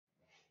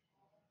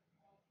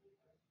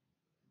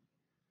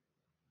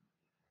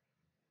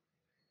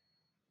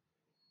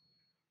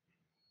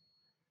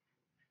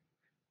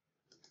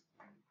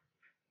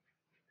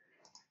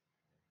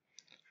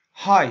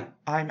Hi,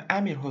 I'm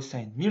Amir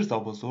Hossein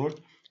Mirzabozorg,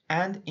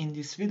 and in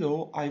this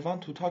video I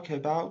want to talk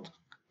about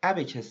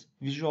Abaqus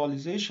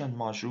visualization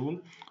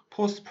module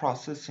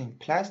post-processing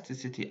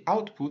plasticity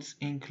outputs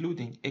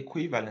including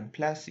equivalent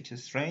plastic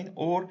strain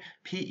or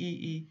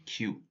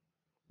PEEQ.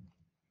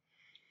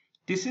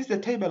 This is the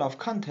table of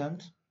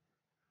content.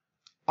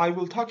 I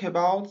will talk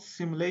about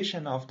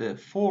simulation of the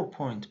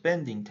 4-point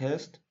bending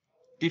test,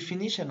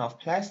 definition of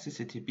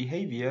plasticity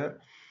behavior,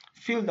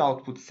 field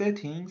output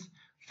settings,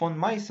 von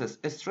Mises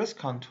stress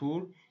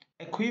contour,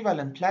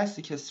 equivalent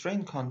plastic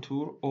strain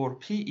contour or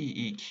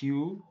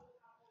PEEQ,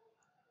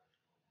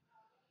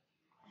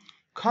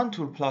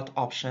 contour plot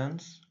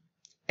options,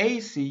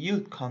 AC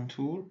yield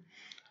contour,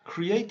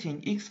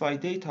 creating XY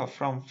data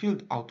from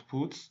field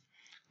outputs,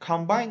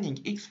 combining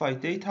XY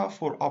data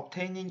for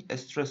obtaining a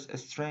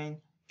stress-strain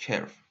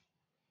curve.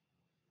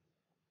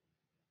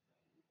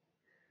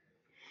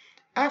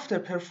 After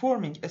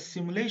performing a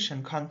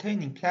simulation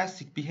containing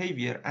plastic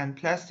behavior and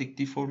plastic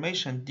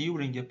deformation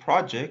during a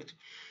project,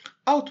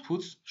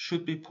 outputs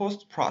should be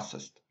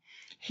post-processed.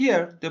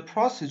 Here, the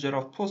procedure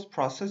of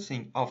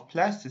post-processing of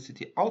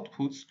plasticity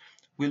outputs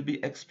will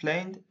be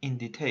explained in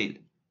detail.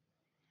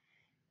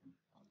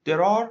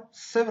 There are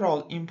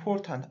several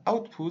important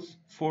outputs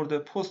for the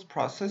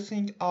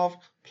post-processing of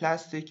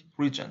plastic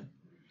region: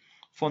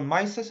 von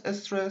Mises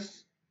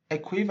stress,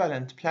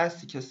 equivalent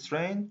plastic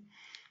strain,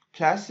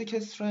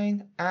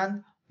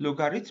 and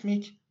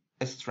logarithmic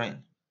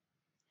strain.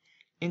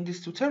 In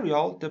this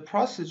tutorial, the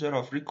procedure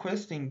of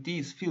requesting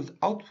these field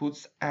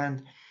outputs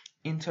and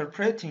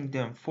interpreting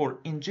them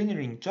for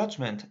engineering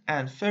judgment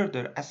and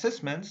further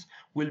assessments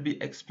will be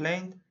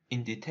explained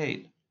in detail.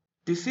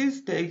 This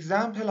is the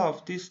example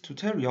of this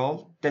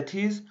tutorial, that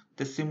is,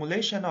 the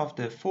simulation of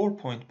the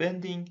 4-point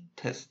bending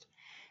test.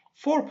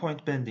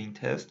 4-point bending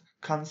test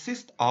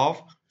consists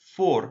of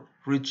 4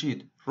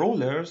 rigid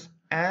rollers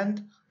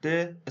and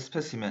the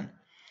specimen.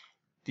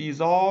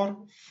 These are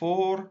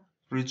 4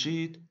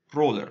 rigid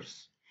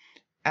rollers,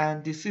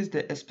 and this is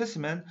the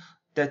specimen,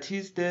 that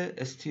is the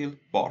steel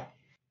bar.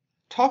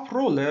 Top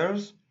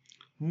rollers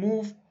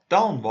move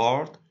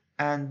downward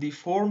and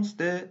deforms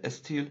the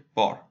steel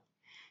bar.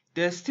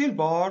 The steel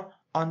bar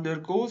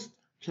undergoes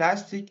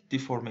plastic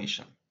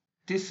deformation.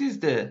 This is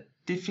the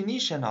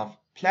definition of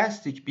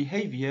plastic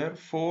behavior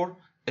for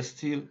a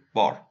steel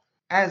bar.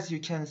 As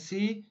you can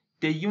see,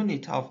 the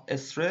unit of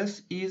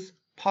stress is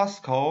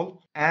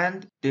Pascal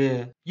and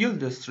the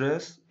yield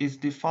stress is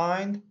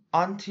defined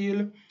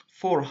until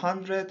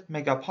 400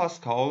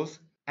 megapascals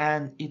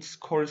and its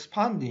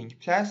corresponding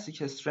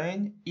plastic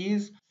strain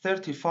is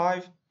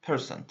 35%.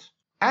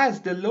 As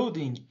the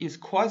loading is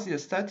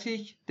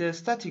quasi-static, the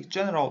static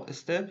general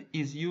step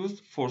is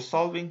used for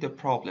solving the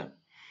problem.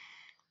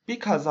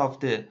 Because of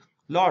the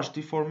large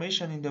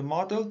deformation in the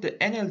model, the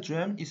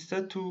NLGM is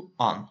set to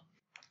on.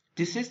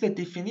 This is the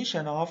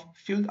definition of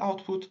field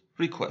output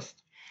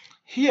request.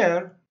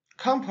 Here,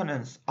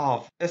 components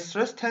of a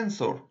stress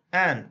tensor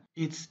and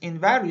its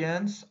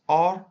invariants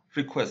are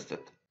requested.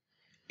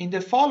 In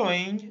the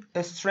following,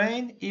 a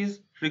strain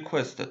is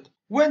requested.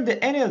 When the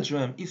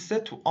NLGM is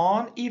set to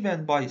on,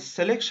 even by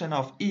selection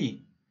of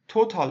E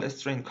total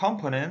strain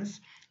components,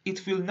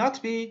 it will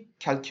not be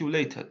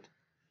calculated.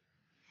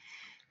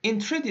 In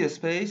 3D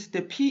space,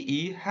 the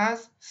PE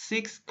has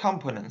 6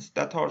 components,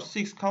 that are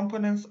 6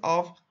 components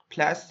of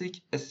plastic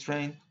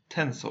strain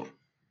tensor.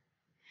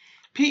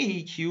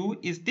 PEQ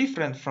is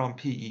different from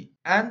PE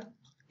and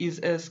is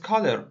a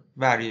scalar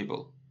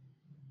variable.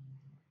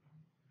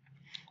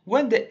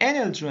 When the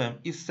NLGM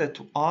is set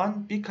to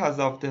on, because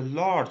of the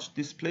large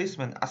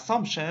displacement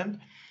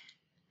assumption,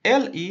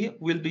 LE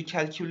will be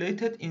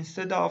calculated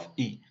instead of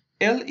E.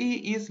 LE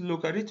is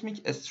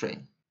logarithmic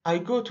strain. I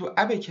go to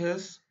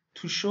Abaqus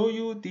to show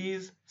you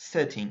these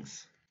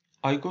settings.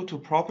 I go to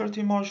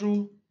Property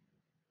module.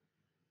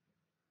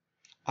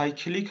 I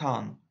click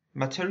on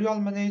Material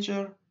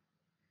Manager.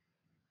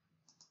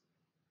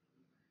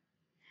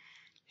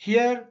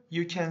 Here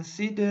you can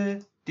see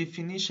the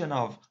definition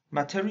of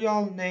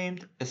material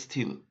named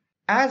steel.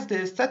 As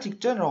the static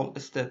general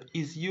step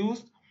is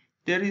used,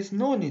 there is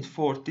no need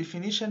for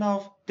definition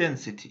of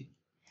density.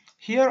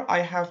 Here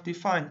I have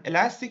defined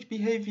elastic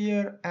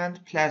behavior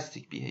and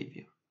plastic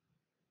behavior.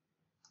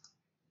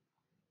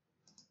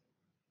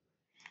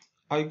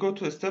 I go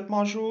to Step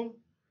module.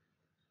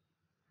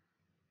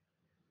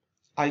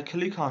 I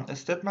click on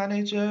Step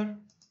Manager.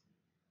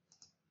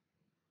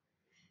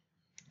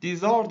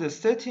 These are the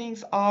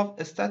settings of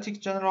a static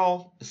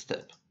general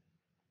step.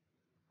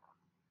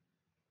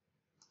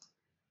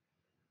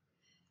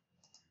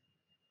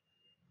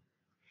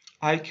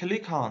 I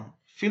click on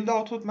Field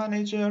Output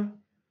Manager.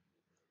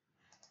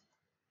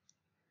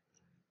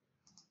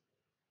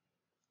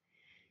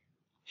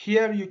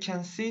 Here you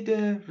can see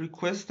the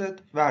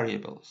requested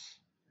variables.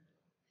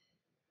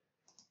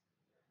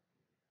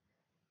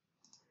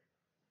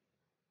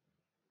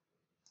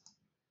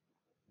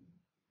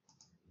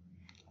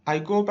 I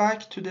go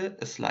back to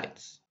the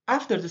slides.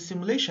 After the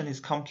simulation is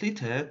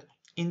completed,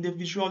 in the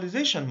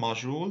visualization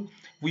module,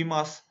 we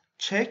must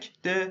check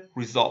the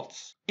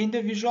results. In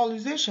the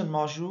visualization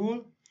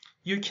module,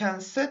 you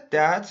can set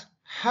that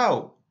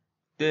how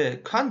the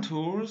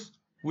contours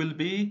will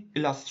be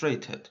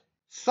illustrated.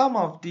 Some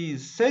of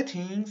these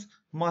settings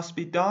must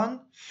be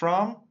done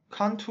from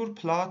contour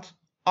plot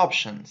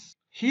options.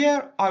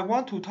 Here I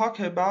want to talk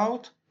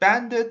about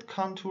banded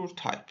contour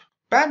type.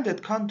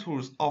 Banded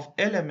contours of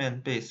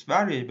element-based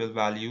variable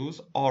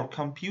values are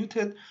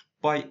computed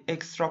by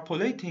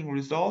extrapolating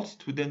results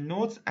to the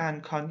nodes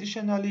and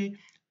conditionally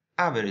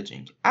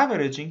averaging.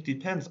 Averaging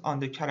depends on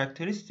the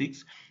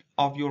characteristics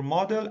of your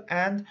model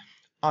and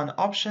on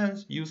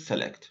options you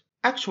select.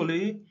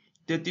 Actually,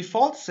 the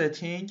default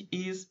setting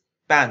is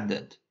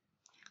banded.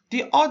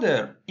 The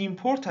other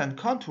important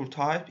contour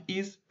type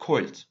is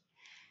coiled.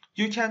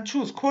 You can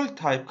choose coiled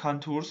type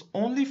contours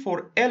only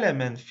for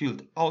element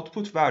field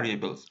output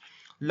variables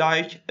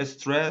like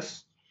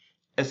stress,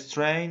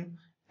 strain,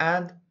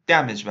 and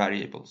damage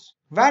variables.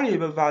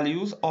 Variable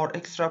values are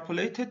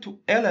extrapolated to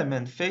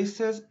element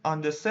faces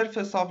on the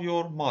surface of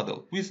your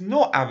model with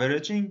no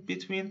averaging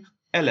between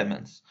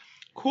elements.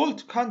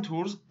 Coiled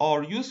contours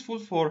are useful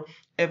for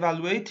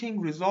evaluating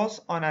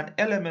results on an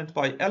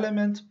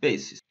element-by-element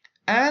basis.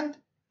 And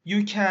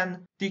you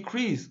can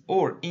decrease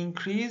or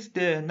increase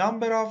the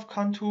number of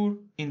contour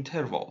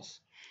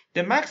intervals.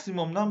 The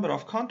maximum number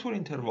of contour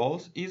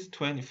intervals is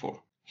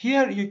 24.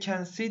 Here you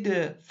can see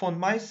the von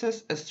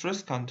Mises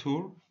stress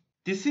contour.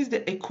 This is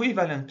the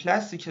equivalent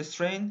plastic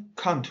strain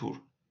contour.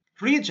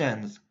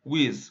 Regions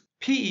with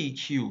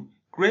PEEQ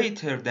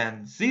greater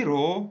than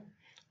 0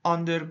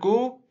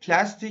 undergo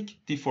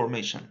plastic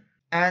deformation.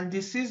 And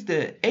this is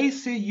the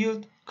AC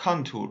yield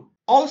contour.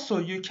 Also,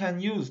 you can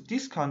use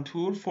this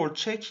contour for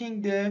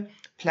checking the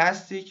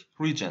plastic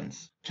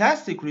regions.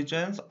 Plastic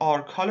regions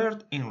are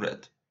colored in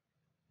red.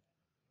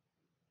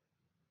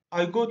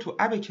 I go to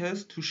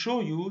Abaqus to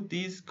show you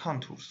these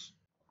contours.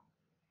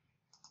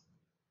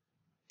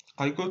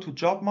 I go to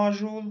Job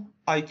module,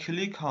 I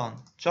click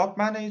on Job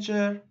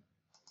Manager,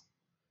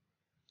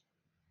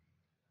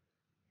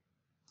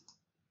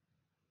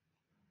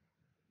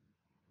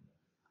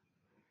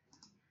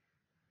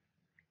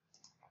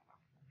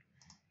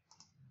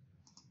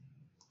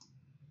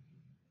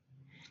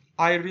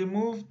 I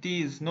remove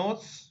these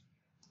nodes.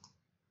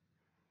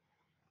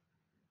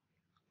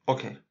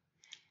 Okay.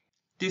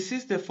 This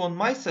is the von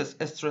Mises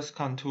stress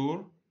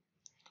contour.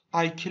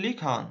 I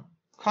click on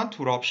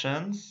Contour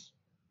Options.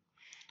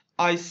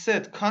 I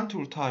set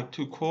contour type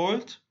to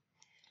coiled.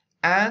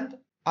 And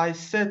I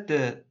set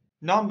the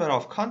number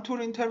of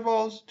contour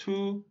intervals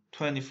to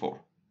 24.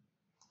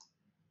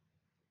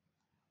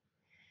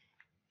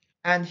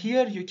 And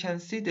here you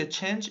can see the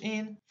change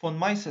in von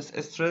Mises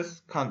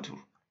stress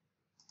contour.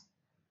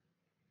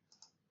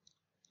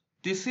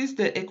 This is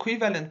the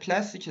equivalent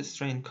plastic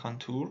strain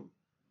contour.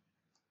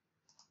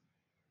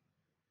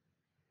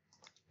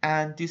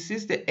 And this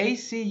is the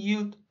AC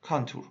yield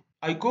contour.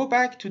 I go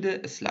back to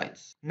the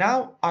slides.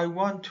 Now I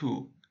want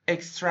to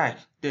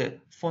extract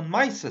the von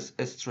Mises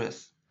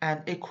stress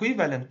and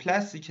equivalent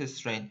plastic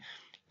strain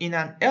in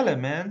an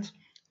element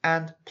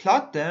and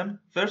plot them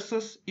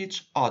versus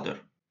each other.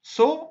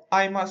 So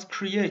I must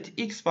create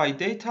XY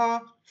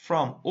data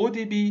from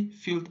ODB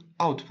field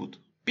output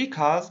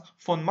because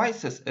von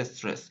Mises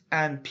stress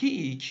and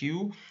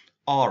PEEQ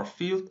are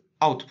field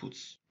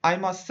outputs. I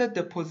must set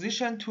the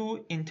position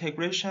to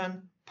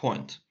integration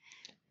point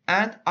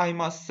and I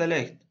must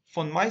select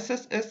von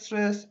Mises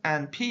stress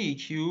and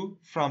PEEQ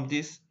from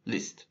this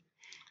list.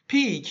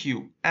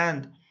 PEEQ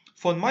and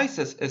von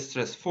Mises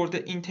stress for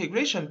the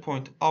integration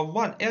point of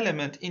one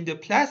element in the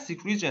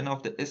plastic region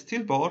of the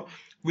steel bar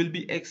will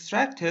be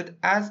extracted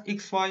as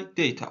XY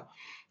data.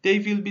 They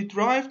will be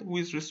derived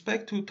with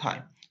respect to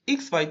time.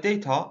 XY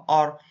data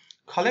are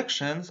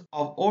collections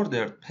of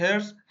ordered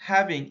pairs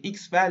having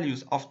X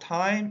values of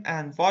time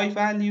and Y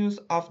values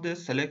of the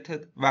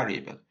selected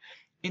variable.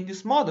 In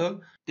this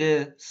model,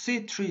 the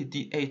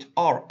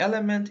C3D8R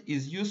element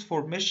is used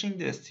for meshing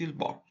the steel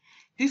bar.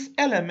 This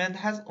element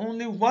has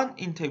only one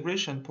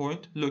integration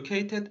point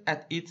located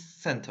at its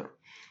center.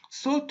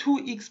 So two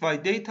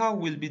XY data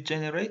will be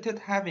generated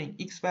having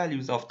X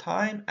values of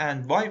time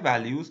and Y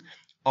values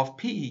of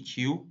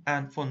PEQ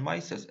and von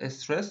Mises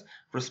stress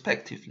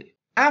respectively.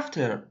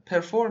 After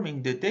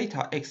performing the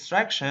data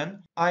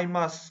extraction, I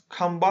must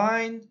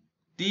combine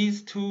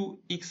these two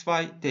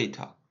XY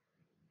data.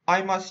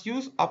 I must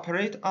use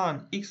operate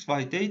on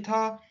XY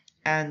data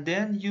and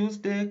then use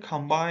the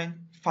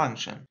combine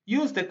function.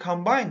 Use the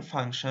combine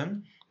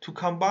function to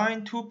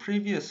combine two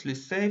previously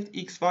saved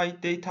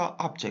XY data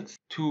objects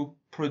to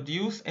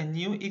produce a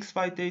new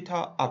XY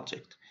data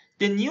object.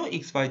 The new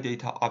XY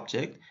data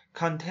object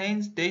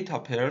contains data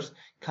pairs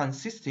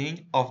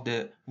consisting of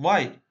the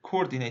Y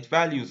coordinate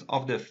values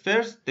of the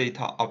first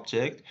data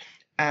object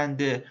and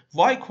the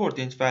Y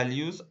coordinate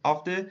values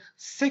of the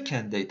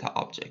second data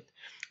object.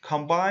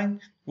 Combine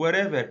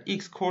wherever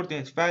X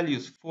coordinate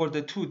values for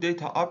the two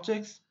data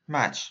objects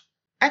match.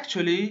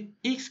 Actually,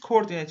 X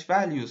coordinate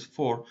values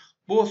for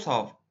both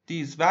of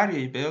these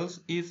variables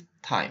is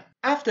time.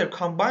 After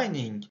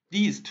combining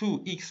these two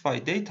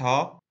XY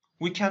data,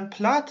 we can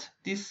plot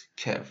this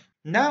curve.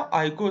 Now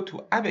I go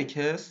to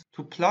Abaqus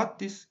to plot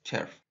this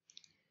curve.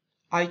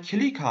 I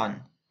click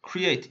on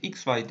Create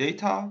XY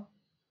Data,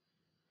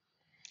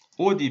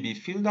 ODB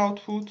Field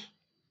Output.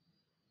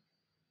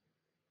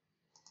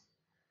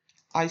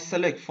 I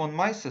select von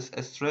Mises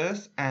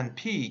stress and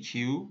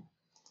PEEQ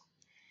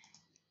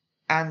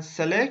and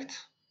select,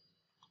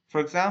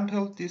 for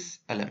example, this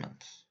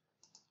element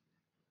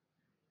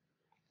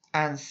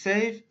and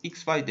save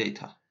XY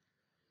data.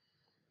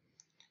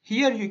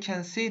 Here you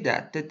can see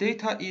that the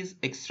data is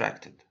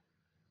extracted.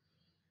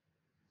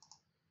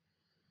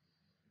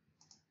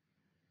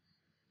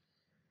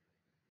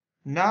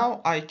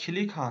 Now I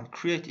click on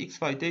Create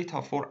XY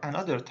Data for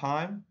another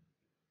time.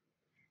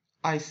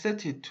 I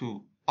set it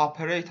to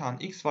operate on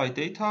XY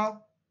data.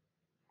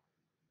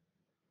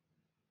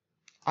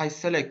 I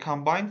select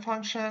Combine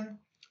function.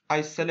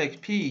 I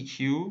select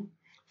PEQ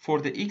for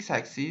the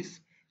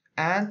x-axis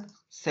and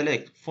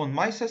select von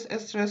Mises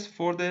stress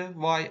for the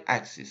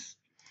y-axis.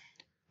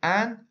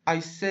 And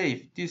I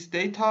save this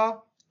data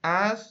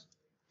as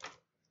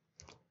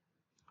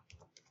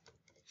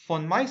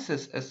von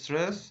Mises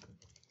stress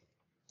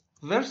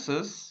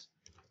versus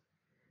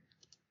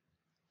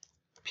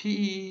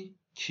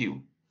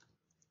PEQ.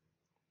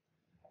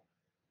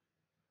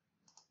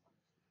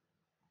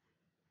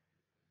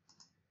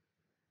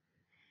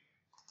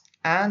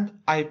 And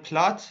I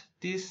plot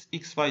this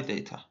XY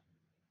data.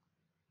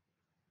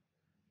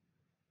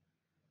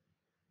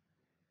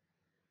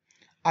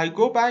 I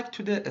go back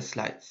to the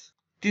slides.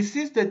 This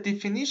is the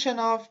definition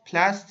of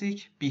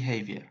plastic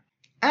behavior.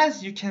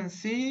 As you can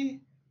see,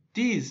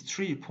 these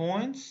 3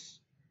 points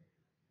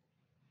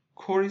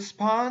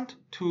correspond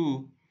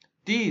to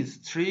these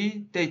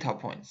 3 data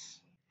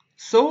points.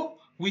 So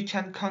we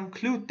can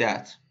conclude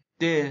that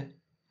the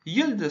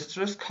yield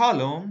stress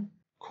column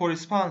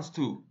corresponds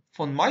to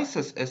von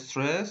Mises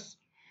stress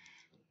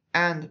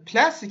and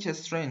plastic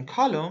strain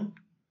column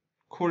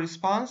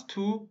corresponds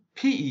to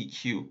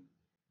PEQ.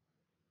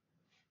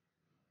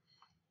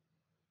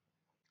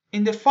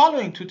 In the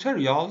following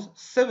tutorials,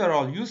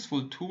 several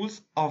useful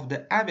tools of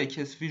the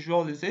Abaqus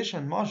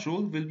visualization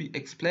module will be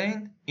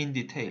explained in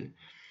detail.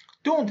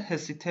 Don't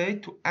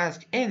hesitate to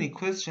ask any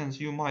questions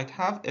you might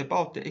have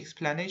about the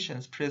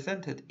explanations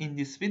presented in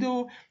this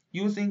video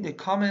using the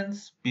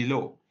comments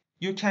below.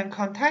 You can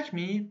contact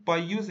me by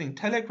using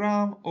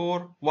Telegram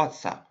or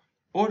WhatsApp,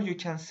 or you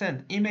can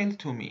send email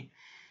to me.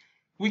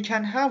 We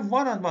can have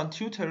one-on-one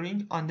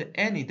tutoring on the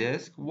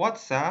AnyDesk,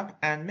 WhatsApp,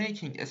 and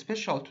making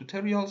special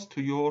tutorials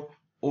to your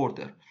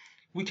order.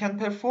 We can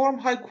perform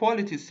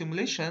high-quality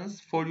simulations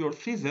for your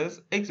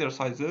physics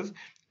exercises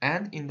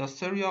and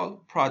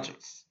industrial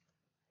projects.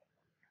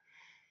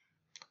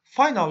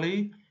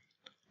 Finally,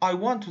 I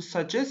want to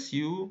suggest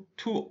you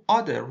 2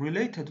 other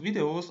related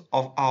videos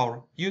of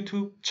our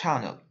YouTube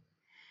channel.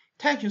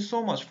 Thank you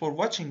so much for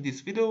watching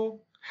this video.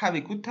 Have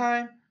a good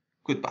time.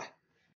 Goodbye.